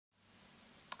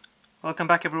Welcome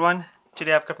back everyone.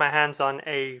 Today I've got my hands on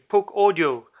a Polk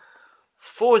Audio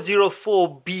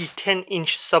 404B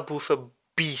 10-inch subwoofer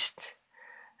beast.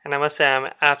 And I must say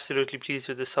I'm absolutely pleased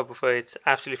with this subwoofer. It's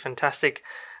absolutely fantastic.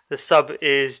 The sub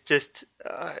is just,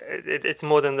 it's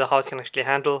more than the house can actually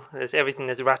handle. There's everything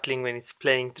that's rattling when it's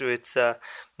playing through its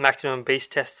maximum bass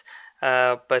tests.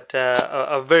 But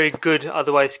a very good,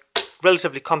 otherwise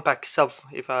relatively compact sub,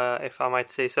 if I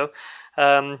might say so.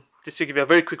 Just to give you a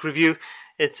very quick review,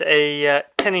 it's a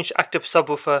 10-inch active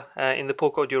subwoofer in the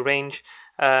Polk Audio range.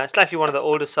 Slightly one of the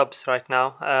older subs right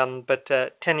now, but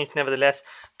 10-inch nevertheless.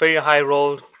 Very high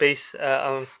roll bass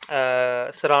surround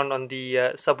on the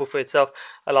subwoofer itself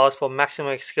allows for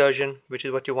maximum excursion, which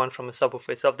is what you want from a subwoofer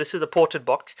itself. This is the ported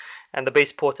box, and the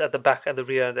bass ports at the back and the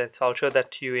rear. So I'll show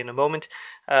that to you in a moment.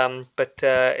 But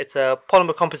it's a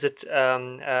polymer composite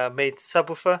made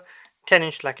subwoofer,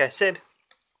 10-inch, like I said,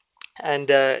 and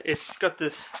it's got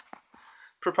this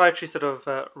proprietary sort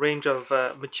of range of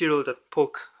material that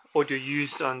Polk Audio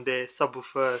used on their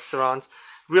subwoofer surrounds.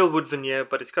 Real wood veneer,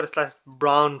 but it's got a slight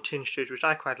brown tinge to it, which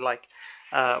I quite like.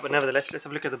 But nevertheless, let's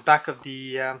have a look at the back of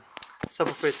the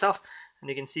subwoofer itself,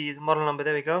 and you can see the model number.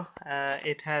 There we go.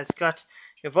 It has got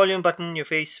your volume button, your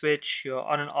phase switch, your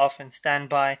on and off and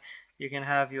standby. You can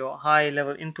have your high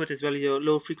level input as well as your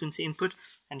low frequency input,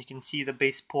 and you can see the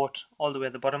bass port all the way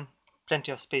at the bottom.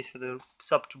 Plenty of space for the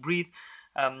sub to breathe.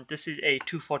 This is a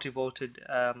 240 volted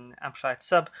amplified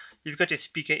sub. You've got your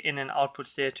speaker in and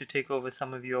outputs there to take over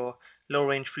some of your low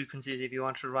range frequencies if you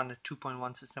want to run a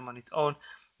 2.1 system on its own.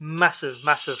 Massive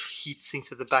heat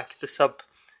sinks at the back. The sub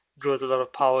draws a lot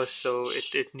of power, so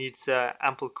it needs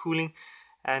ample cooling.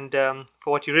 And for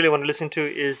what you really want to listen to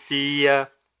is the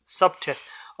sub test.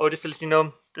 Oh, just to let you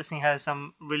know, this thing has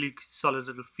some really solid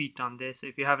little feet on there, so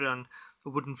if you have it on a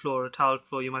wooden floor or a tile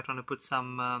floor, you might want to put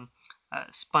some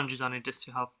sponges on it just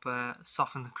to help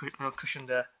soften the cushion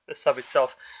the sub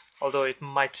itself, although it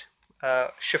might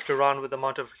shift around with the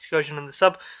amount of excursion in the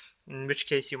sub, in which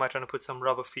case you might want to put some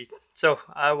rubber feet. So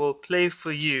I will play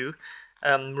for you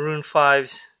Maroon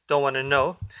 5's Don't Wanna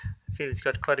Know. I feel it's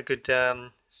got quite a good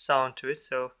sound to it,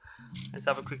 so let's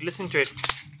have a quick listen to it.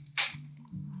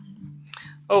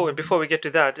 Oh, and before we get to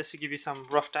that, just to give you some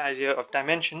rough idea of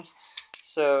dimensions,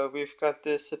 so we've got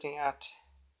this sitting at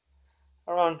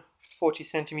around 40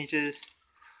 centimeters.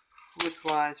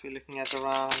 Width-wise, we're looking at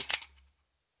around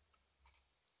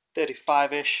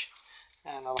 35-ish,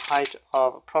 and a height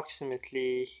of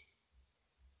approximately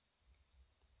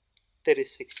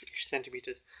 36-ish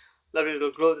centimeters. Lovely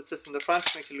little grill that sits in the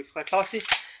front, makes it look quite classy.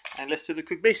 And let's do the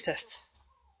quick bass test.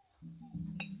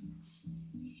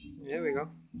 There we go.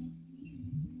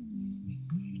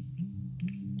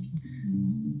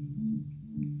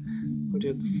 We'll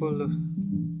do the full.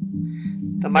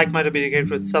 The mic might not be great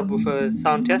for its subwoofer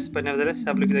sound test, but nevertheless,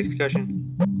 have a look at the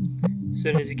excursion. As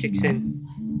soon as it kicks in,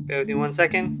 bear with me 1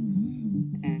 second,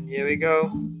 and here we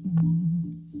go.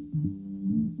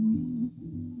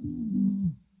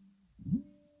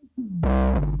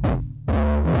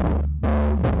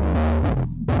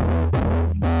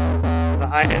 The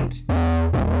high end.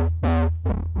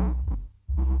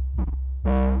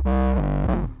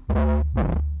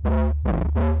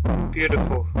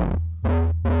 Beautiful. Look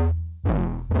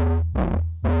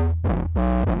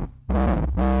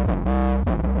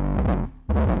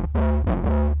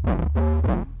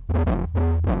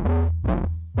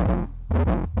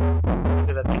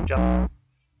at that thing jump.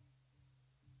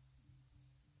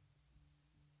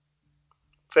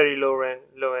 Very low end.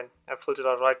 I pulled it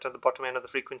out right at the bottom end of the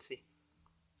frequency.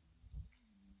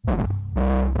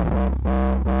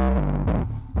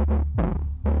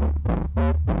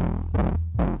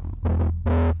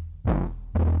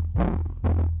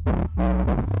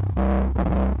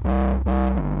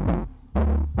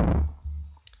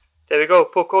 There we go,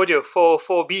 Polk Audio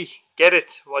 404B. Get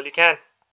it while you can.